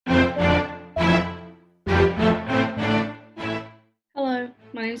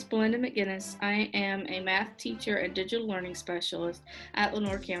name is Belinda McGinnis. I am a math teacher and digital learning specialist at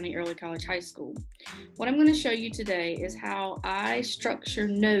Lenore County Early College High School. What I'm going to show you today is how I structure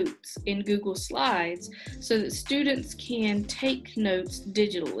notes in Google Slides so that students can take notes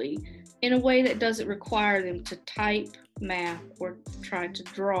digitally in a way that doesn't require them to type math or try to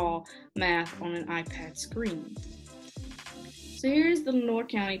draw math on an iPad screen. So here's the Lenore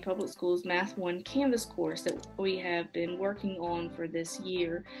County Public Schools Math 1 Canvas course that we have been working on for this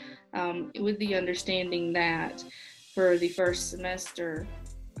year, with the understanding that for the first semester,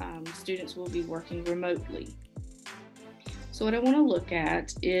 students will be working remotely. So what I want to look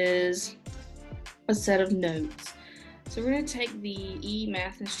at is a set of notes. So we're going to take the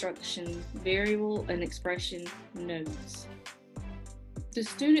e-math instruction variable and expression notes. The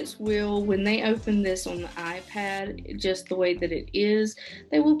students will, when they open this on the iPad, just the way that it is,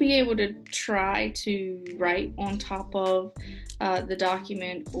 they will be able to try to write on top of the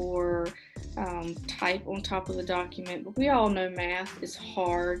document or type on top of the document. But we all know math is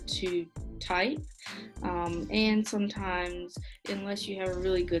hard to type, and sometimes, unless you have a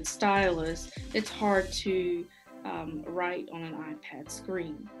really good stylus, it's hard to write on an iPad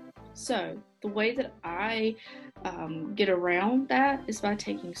screen. So the way that I get around that is by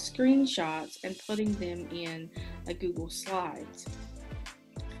taking screenshots and putting them in a Google Slides.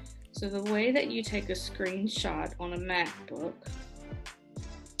 So the way that you take a screenshot on a MacBook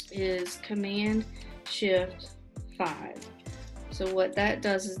is Command-Shift-5. So what that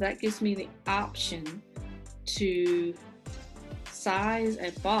does is that gives me the option to size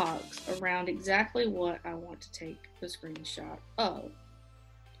a box around exactly what I want to take the screenshot of.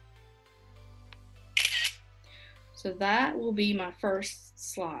 So that will be my first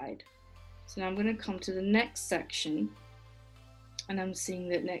slide. So now I'm going to come to the next section, and I'm seeing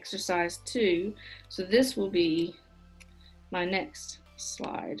that in exercise 2, so this will be my next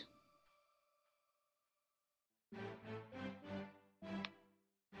slide.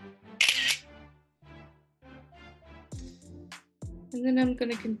 And then I'm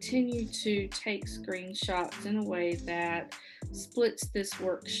going to continue to take screenshots in a way that splits this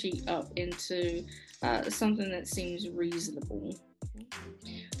worksheet up into something that seems reasonable.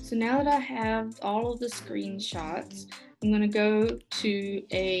 So now that I have all of the screenshots, I'm going to go to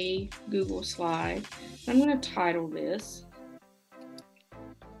a Google slide. I'm going to title this.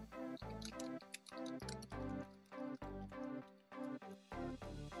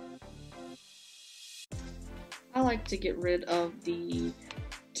 I like to get rid of the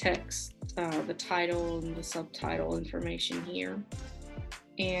text, the title and the subtitle information here,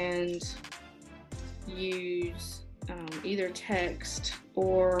 and use either text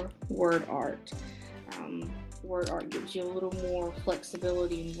or word art. Word art gives you a little more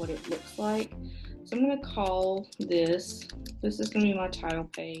flexibility in what it looks like. So I'm going to call this is going to be my title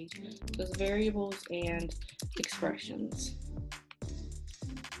page, so it's variables and expressions.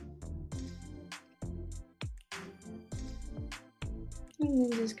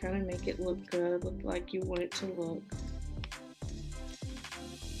 And then just kind of make it look good, look like you want it to look.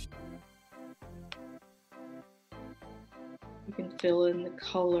 You can fill in the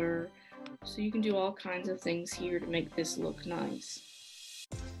color, so you can do all kinds of things here to make this look nice.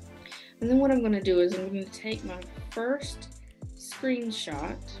 And then what I'm going to do is I'm going to take my first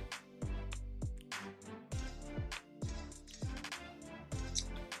screenshot,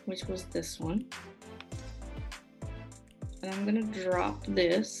 which was this one, and I'm going to drop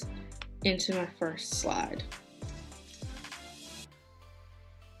this into my first slide.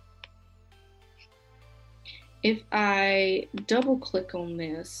 If I double click on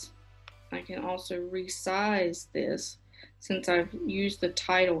this, I can also resize this. Since I've used the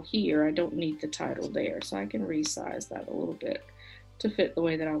title here, I don't need the title there, so I can resize that a little bit to fit the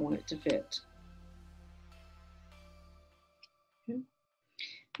way that I want it to fit. Okay.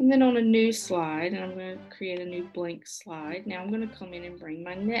 And then on a new slide, and I'm going to create a new blank slide. Now I'm going to come in and bring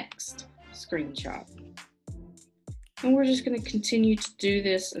my next screenshot. And we're just going to continue to do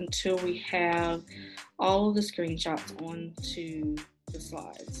this until we have all of the screenshots onto the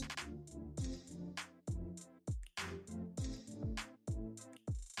slides.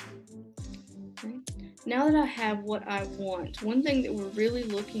 Okay. Now that I have what I want, one thing that we're really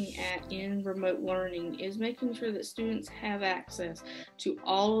looking at in remote learning is making sure that students have access to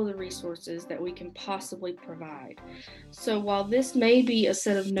all of the resources that we can possibly provide. So while this may be a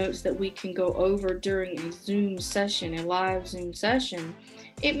set of notes that we can go over during a Zoom session, a live Zoom session,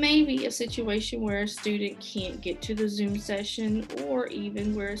 it may be a situation where a student can't get to the Zoom session, or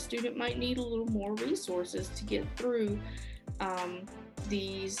even where a student might need a little more resources to get through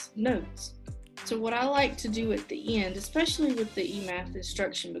these notes. So what I like to do at the end, especially with the eMath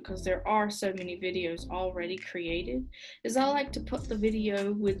instruction, because there are so many videos already created, is I like to put the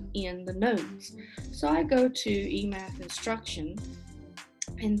video within the notes. So I go to eMath instruction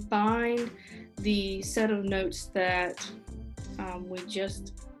and find the set of notes that we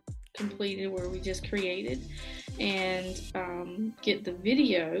just completed, where we just created, and get the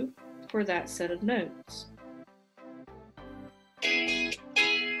video for that set of notes.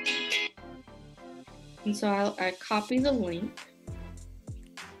 And so I copy the link.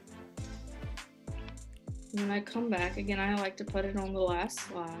 When I come back, again, I like to put it on the last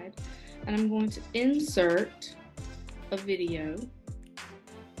slide, and I'm going to insert a video,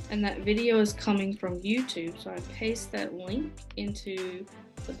 and that video is coming from YouTube. So I paste that link into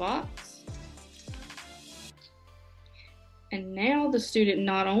the box. And now the student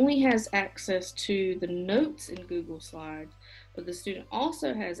not only has access to the notes in Google Slides, but the student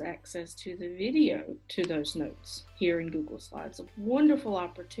also has access to the video to those notes here in Google Slides. A wonderful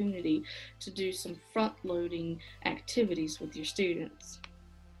opportunity to do some front-loading activities with your students.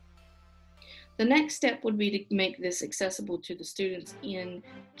 The next step would be to make this accessible to the students in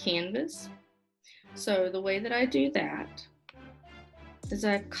Canvas. So the way that I do that is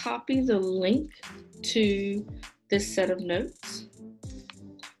I copy the link to this set of notes,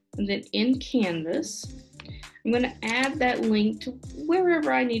 and then in Canvas, I'm going to add that link to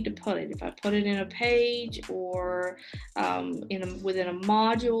wherever I need to put it. If I put it in a page or within a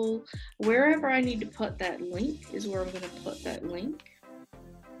module, wherever I need to put that link is where I'm going to put that link.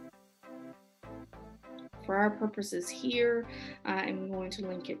 For our purposes here, I'm going to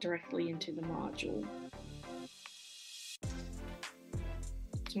link it directly into the module.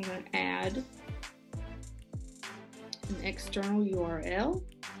 So I'm going to add an external URL.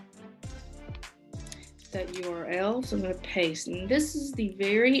 That URL, so I'm going to paste, and this is the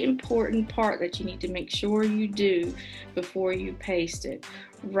very important part that you need to make sure you do before you paste it.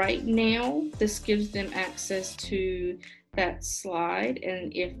 Right now, this gives them access to that slide,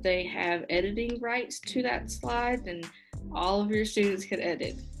 and if they have editing rights to that slide, then all of your students can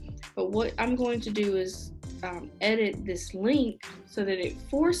edit. But what I'm going to do is edit this link so that it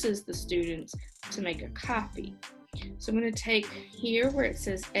forces the students to make a copy. So I'm going to take here where it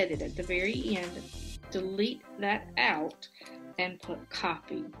says edit at the very end, delete that out and put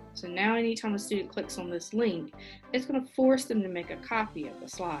copy. So now anytime a student clicks on this link, it's going to force them to make a copy of the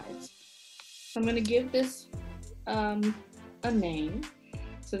slides. So I'm going to give this a name.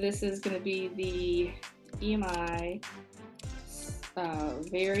 So this is going to be the EMI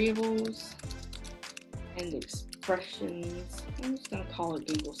variables and expressions. I'm just going to call it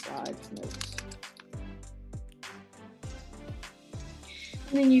Google Slides Notes.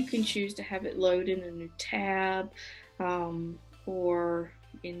 And then you can choose to have it load in a new tab or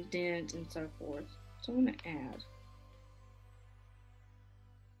indent and so forth. So I'm going to add.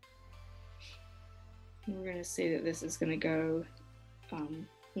 And we're going to see that this is going to go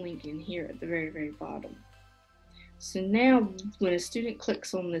link in here at the very, very bottom. So now when a student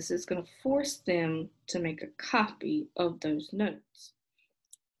clicks on this, it's going to force them to make a copy of those notes.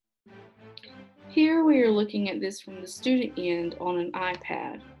 Here we are looking at this from the student end on an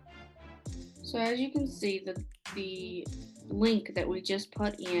iPad. So as you can see, the link that we just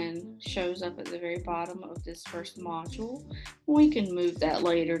put in shows up at the very bottom of this first module. We can move that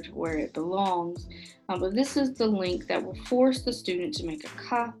later to where it belongs, but this is the link that will force the student to make a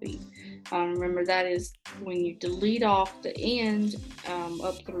copy. Remember, that is when you delete off the end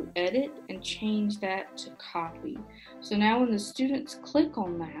up through edit and change that to copy. So now when the students click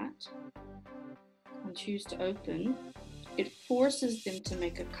on that and choose to open, it forces them to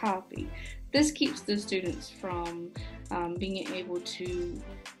make a copy. This keeps the students from being able to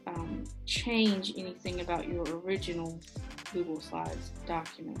change anything about your original Google Slides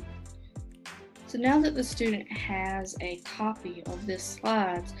document. So now that the student has a copy of this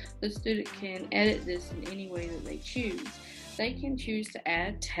slides, the student can edit this in any way that they choose. They can choose to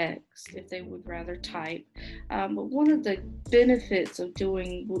add text if they would rather type. But one of the benefits of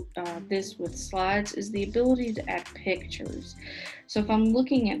doing this with slides is the ability to add pictures. So if I'm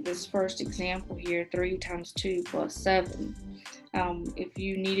looking at this first example here, 3 times 2 plus 7, if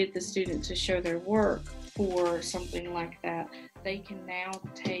you needed the student to show their work for something like that, they can now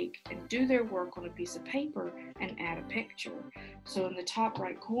take and do their work on a piece of paper and add a picture. So in the top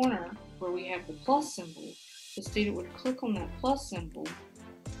right corner where we have the plus symbol, the student would click on that plus symbol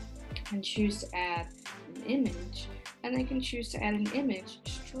and choose to add an image, and they can choose to add an image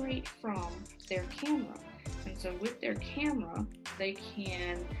straight from their camera. And so with their camera, they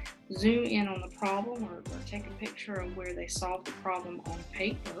can zoom in on the problem or take a picture of where they solved the problem on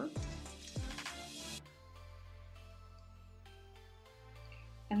paper.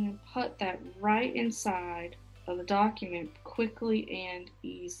 put that right inside of the document quickly and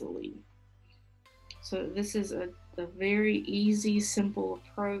easily. So this is a very easy, simple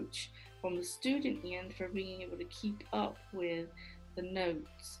approach from the student end for being able to keep up with the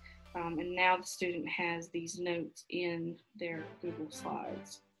notes. And now the student has these notes in their Google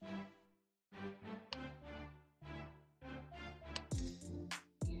Slides.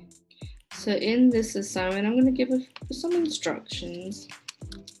 So in this assignment, I'm going to give some instructions.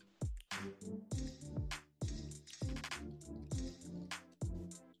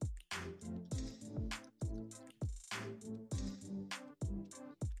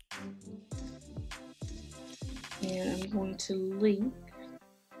 And I'm going to link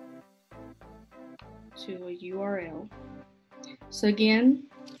to a URL. So again,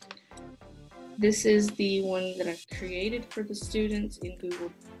 this is the one that I've created for the students in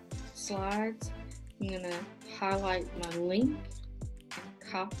Google Slides. I'm going to highlight my link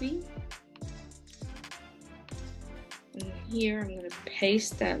and copy. And here I'm going to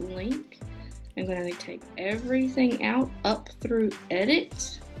paste that link. I'm going to take everything out up through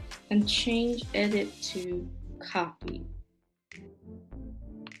edit and change edit to copy.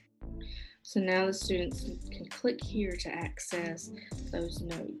 So now the students can click here to access those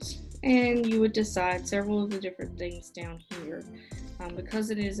notes. And you would decide several of the different things down here. Because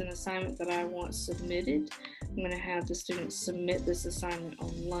it is an assignment that I want submitted, I'm going to have the students submit this assignment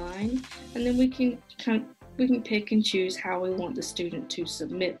online, and then we can pick and choose how we want the student to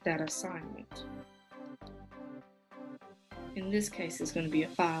submit that assignment. In this case, it's going to be a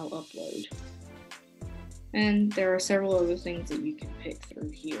file upload. And there are several other things that you can pick through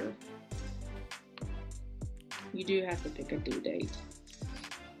here. You do have to pick a due date.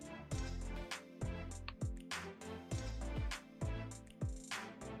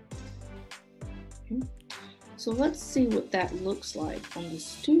 Okay. So let's see what that looks like on the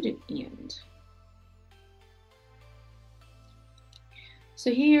student end.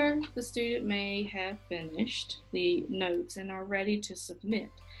 So here, the student may have finished the notes and are ready to submit.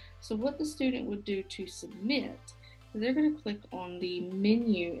 So what the student would do to submit, they're going to click on the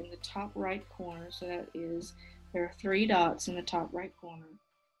menu in the top right corner. So that is, there are 3 dots in the top right corner.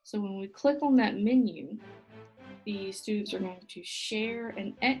 So when we click on that menu, the students are going to share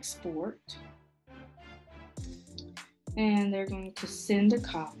and export, and they're going to send a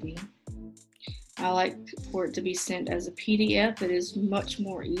copy. I like for it to be sent as a PDF. It is much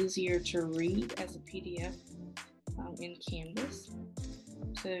more easier to read as a PDF in Canvas.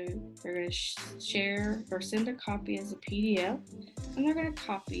 So they're going to share or send a copy as a PDF, and they're going to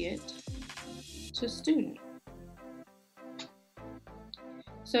copy it to student.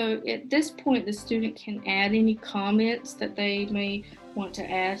 So at this point, the student can add any comments that they may want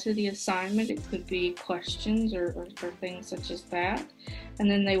to add to the assignment. It could be questions or things such as that. And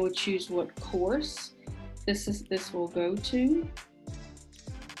then they would choose what course this will go to.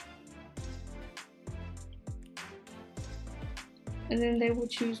 And then they will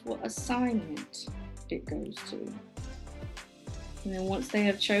choose what assignment it goes to. And then once they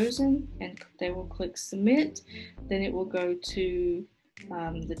have chosen, and they will click submit, then it will go to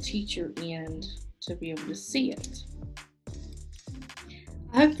the teacher end to be able to see it.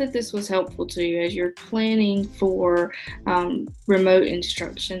 I hope that this was helpful to you as you're planning for remote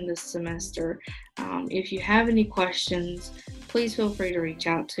instruction this semester. If you have any questions, please feel free to reach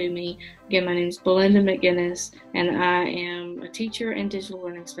out to me. Again, my name is Belinda McGinnis, and I am a teacher and digital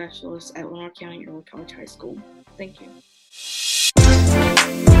learning specialist at Lenoir County Early College High School. Thank you.